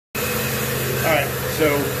Alright, so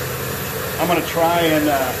I'm going to try and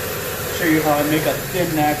show you how I make a thin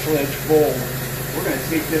natural edge bowl. We're going to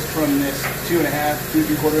take this from this 2.5,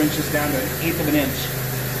 2 3/4 inches down to 1/8 of an inch.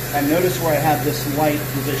 And notice where I have this light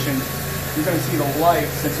position. You're going to see the light,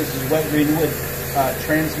 since this is wet green wood,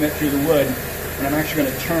 transmit through the wood. And I'm actually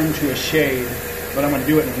going to turn to a shade, but I'm going to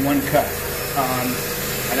do it in one cut.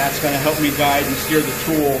 And that's going to help me guide and steer the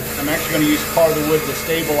tool. I'm actually going to use part of the wood to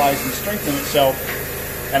stabilize and strengthen itself.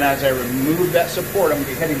 And as I remove that support, I'm going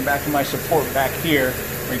to be heading back to my support back here.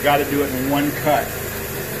 We got to do it in one cut.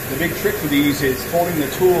 The big trick for these is holding the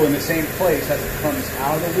tool in the same place as it comes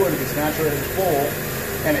out of the wood. It gets naturally full,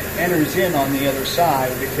 and it enters in on the other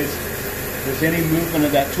side, because if there's any movement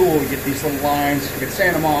of that tool, you get these little lines. You can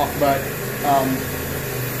sand them off, but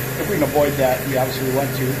if we can avoid that, we obviously want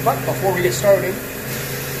to. But before we get started,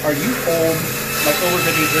 are you old, like over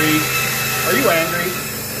 53? Are you angry?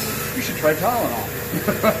 You should try Tylenol.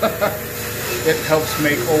 It helps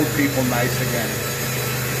make old people nice again.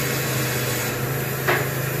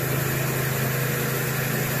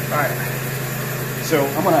 Alright, so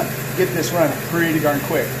I'm going to get this run pretty darn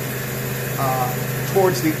quick.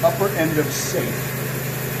 Towards the upper end of safe.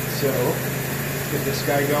 So, get this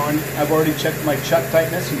guy going. I've already checked my chuck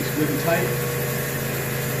tightness. He's good and tight.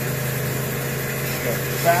 The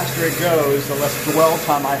faster it goes, the less dwell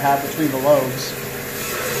time I have between the loads.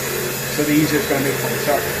 So the easier it's going to be for me.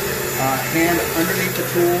 So, hand underneath the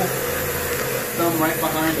tool, thumb right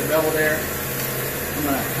behind the bevel there. I'm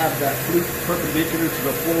going to have that flute perpendicular to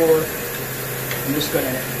the floor. I'm just going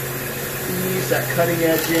to ease that cutting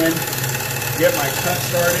edge in, get my cut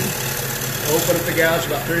started, open up the gouge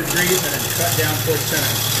about 30 degrees, and then cut down towards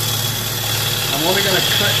center. I'm only going to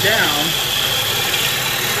cut down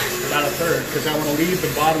about 1/3 because I want to leave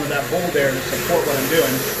the bottom of that bowl there to support what I'm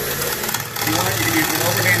doing. If you want, you can use an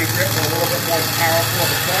overhanded grip for a little bit more powerful of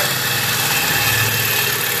a cut.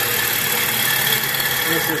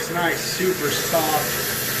 This is nice, super soft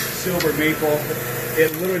silver maple.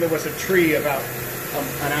 It literally was a tree about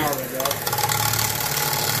an hour ago.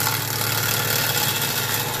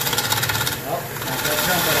 Oh, not that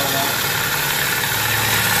jump that I want.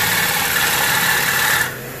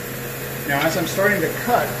 Now, as I'm starting to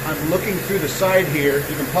cut, I'm looking through the side here.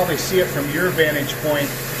 You can probably see it from your vantage point,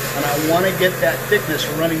 and I want to get that thickness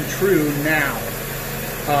running true now.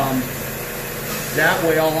 That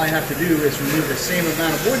way, all I have to do is remove the same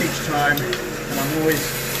amount of wood each time, and I'm always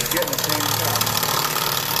getting the same cut.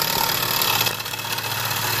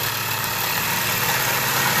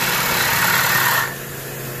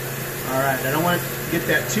 Alright, I don't want to get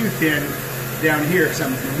that too thin down here because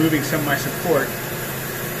I'm removing some of my support.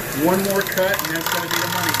 One more cut, and that's going to be the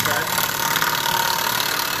money cut.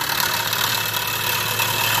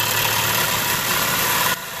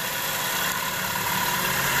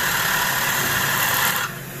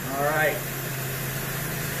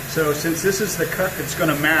 So since this is the cut that's going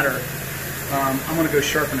to matter, I'm going to go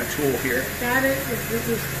sharpen a tool here. Got it.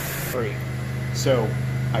 So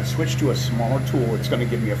I've switched to a smaller tool. It's going to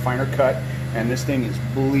give me a finer cut, and this thing is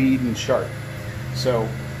bleeding sharp. So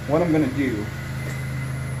what I'm going to do,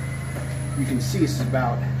 you can see this is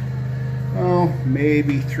about,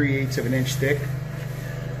 maybe 3/8 of an inch thick.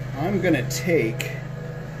 I'm going to take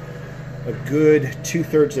a good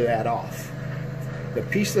 2/3 of that off. The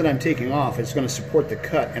piece that I'm taking off is going to support the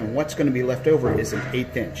cut, and what's going to be left over is an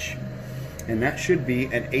 1/8 inch. And that should be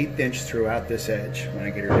an 1/8 inch throughout this edge when I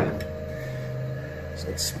get her done. So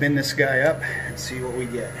let's spin this guy up and see what we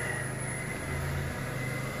get.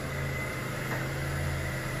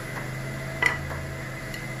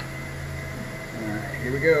 Alright,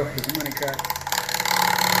 here we go. Here's the money cut.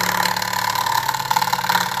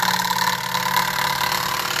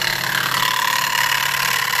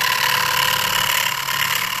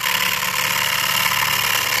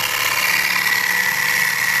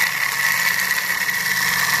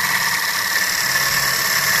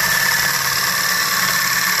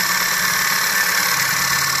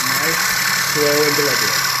 Slow and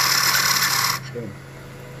deliberate. Boom.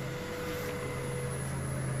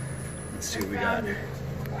 Let's see what we got.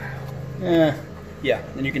 Wow. Yeah,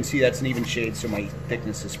 and you can see that's an even shade, so my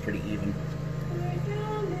thickness is pretty even.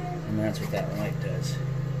 And that's what that light does.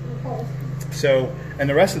 So, and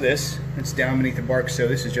the rest of this, it's down beneath the bark, so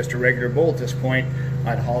this is just a regular bowl at this point.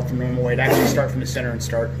 I'd haul it the normal way. I'd actually start from the center and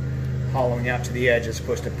start hollowing out to the edge as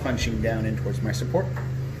opposed to punching down in towards my support.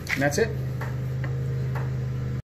 And that's it.